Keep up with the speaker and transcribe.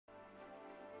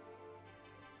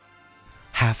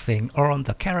having all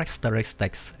the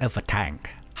characteristics of a tank.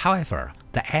 However,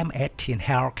 the M18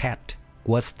 Hellcat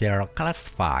was still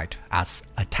classified as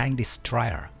a tank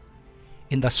destroyer.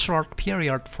 In the short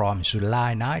period from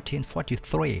July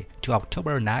 1943 to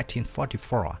October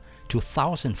 1944,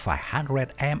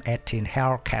 2,500 M18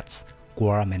 Hellcats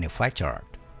were manufactured.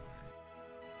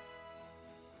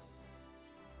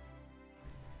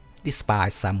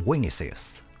 Despite some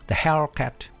weaknesses, the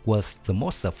Hellcat was the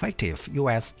most effective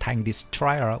U.S. tank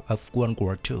destroyer of World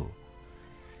War II.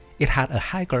 It had a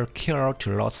higher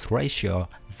kill-to-loss ratio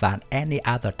than any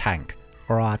other tank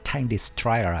or tank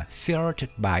destroyer fielded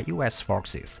by U.S.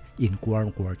 forces in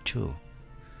World War II.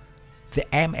 The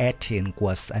M18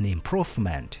 was an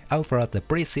improvement over the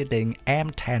preceding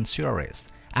M10 series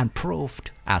and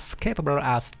proved as capable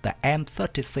as the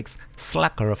M36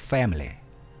 Slugger family.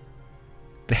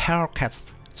 The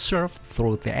Hellcats served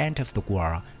through the end of the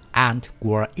war and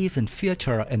were even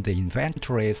featured in the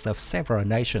inventories of several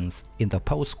nations in the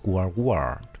post-war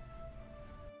world.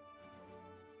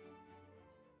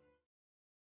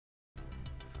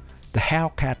 The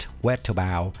Hellcat weighed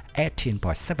about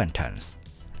 18.7 tons,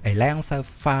 a length of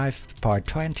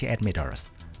 5.28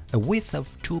 meters, a width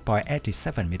of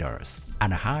 2.87 meters,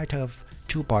 and a height of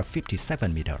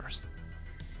 2.57 meters.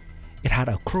 It had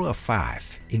a crew of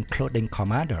 5, including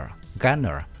commander,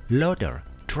 gunner, loader,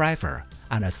 driver,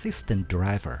 and assistant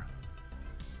driver.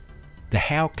 The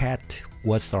Hellcat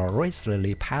was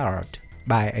originally powered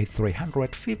by a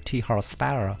 350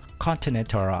 horsepower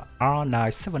Continental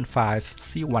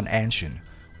R975C1 engine,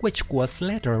 which was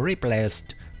later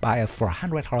replaced by a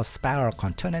 400 horsepower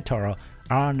Continental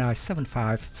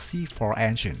R975C4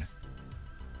 engine.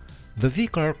 The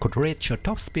vehicle could reach a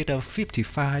top speed of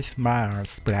 55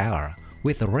 miles per hour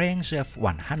with a range of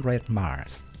 100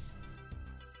 miles.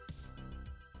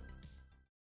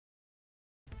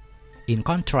 In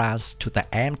contrast to the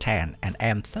M10 and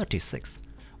M36,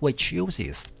 which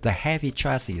uses the heavy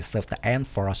chassis of the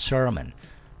M4 Sherman,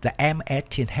 the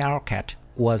M18 Hellcat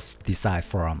was designed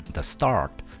from the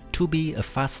start to be a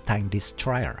fast tank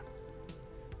destroyer.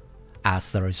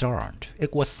 As a result,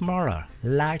 it was smaller,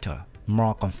 lighter,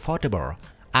 more comfortable,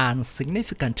 and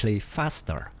significantly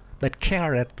faster, but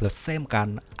carried the same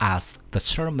gun as the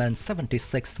Sherman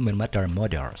 76mm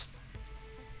models.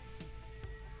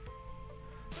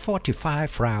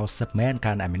 45 rounds of main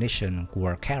gun ammunition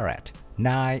were carried,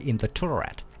 9 in the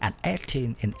turret and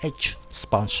 18 in each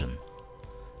sponson.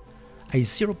 A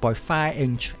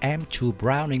 0.5-inch M2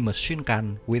 Browning machine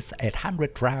gun with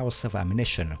 800 rounds of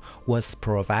ammunition was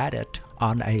provided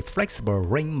on a flexible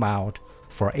ring mount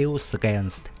for use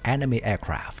against enemy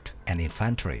aircraft and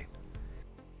infantry.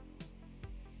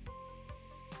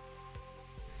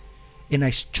 In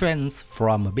exchange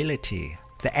for mobility,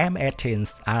 the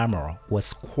M18's armor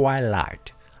was quite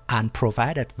light and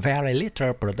provided very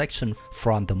little protection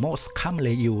from the most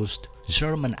commonly used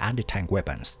German anti-tank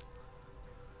weapons.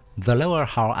 The lower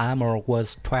hull armor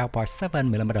was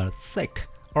 12.7mm thick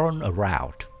all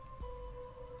around.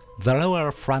 The lower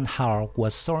front hull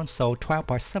was also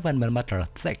 12.7mm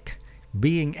thick,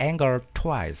 being angled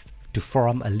twice to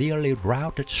form a nearly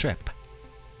rounded shape.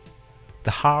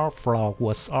 The hull floor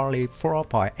was only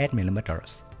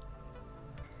 4.8mm.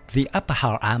 The upper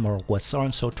hull armor was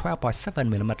also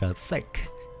 12.7mm thick,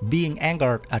 being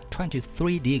angled at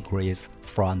 23 degrees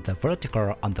from the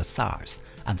vertical on the sides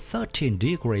and 13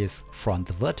 degrees from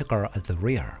the vertical at the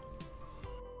rear.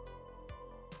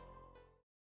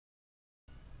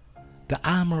 The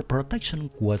armor protection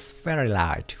was very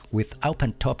light with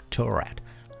open-top turret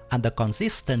and the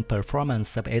consistent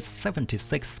performance of its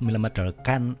 76mm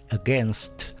gun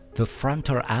against the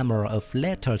frontal armor of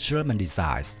later German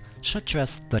designs such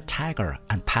as the Tiger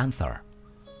and Panther.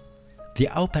 The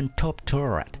open-top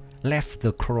turret left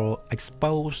the crew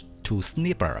exposed to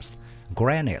snipers,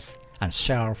 grenades, and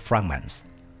shell fragments.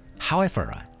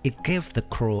 However, it gave the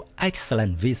crew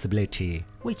excellent visibility,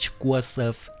 which was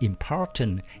of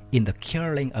importance in the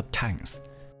killing of tanks.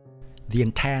 The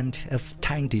intent of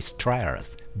tank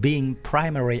destroyers being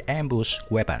primary ambush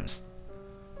weapons.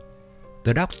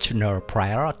 The doctrinal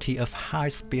priority of high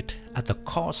speed at the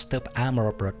cost of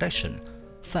armor protection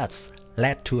thus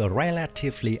led to a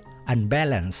relatively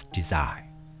unbalanced design.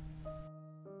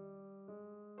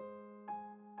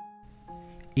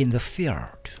 In the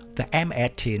field, the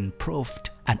M18 proved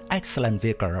an excellent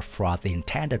vehicle for the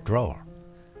intended role.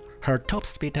 Her top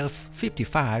speed of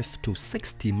 55 to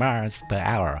 60 miles per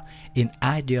hour in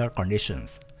ideal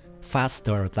conditions,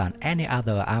 faster than any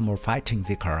other armor fighting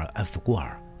vehicle of the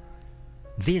war.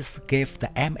 This gave the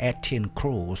M18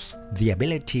 crews the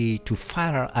ability to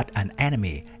fire at an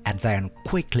enemy and then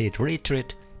quickly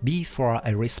retreat before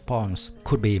a response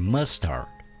could be mustered.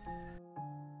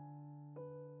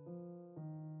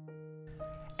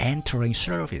 Entering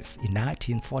service in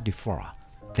 1944,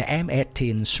 the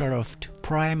M18 served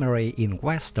primarily in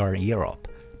Western Europe,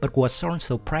 but was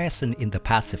also present in the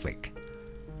Pacific.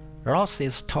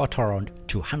 Losses totaled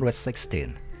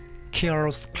 216.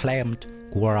 Kills claimed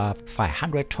were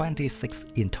 526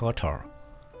 in total.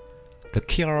 The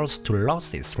kills to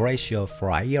losses ratio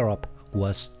for Europe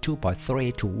was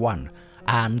 2.3 to 1,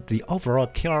 and the overall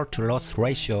kill to loss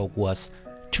ratio was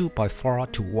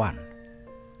 2.4 to 1.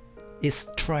 Its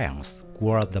strengths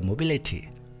were the mobility,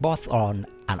 both on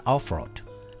and off-road,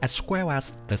 as well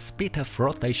as the speed of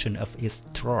rotation of its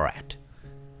turret.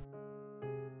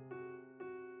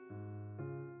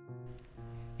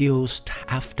 Used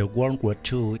after World War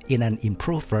II in an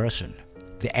improved version,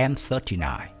 the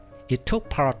M39, it took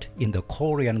part in the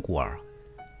Korean War.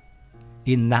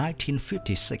 In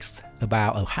 1956,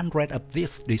 about 100 of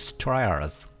these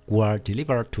destroyers were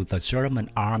delivered to the German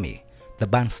army, the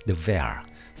Bundeswehr,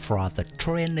 for the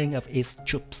training of its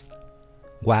troops,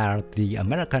 while the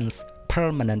Americans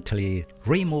permanently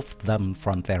removed them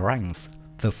from their ranks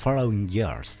the following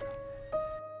years.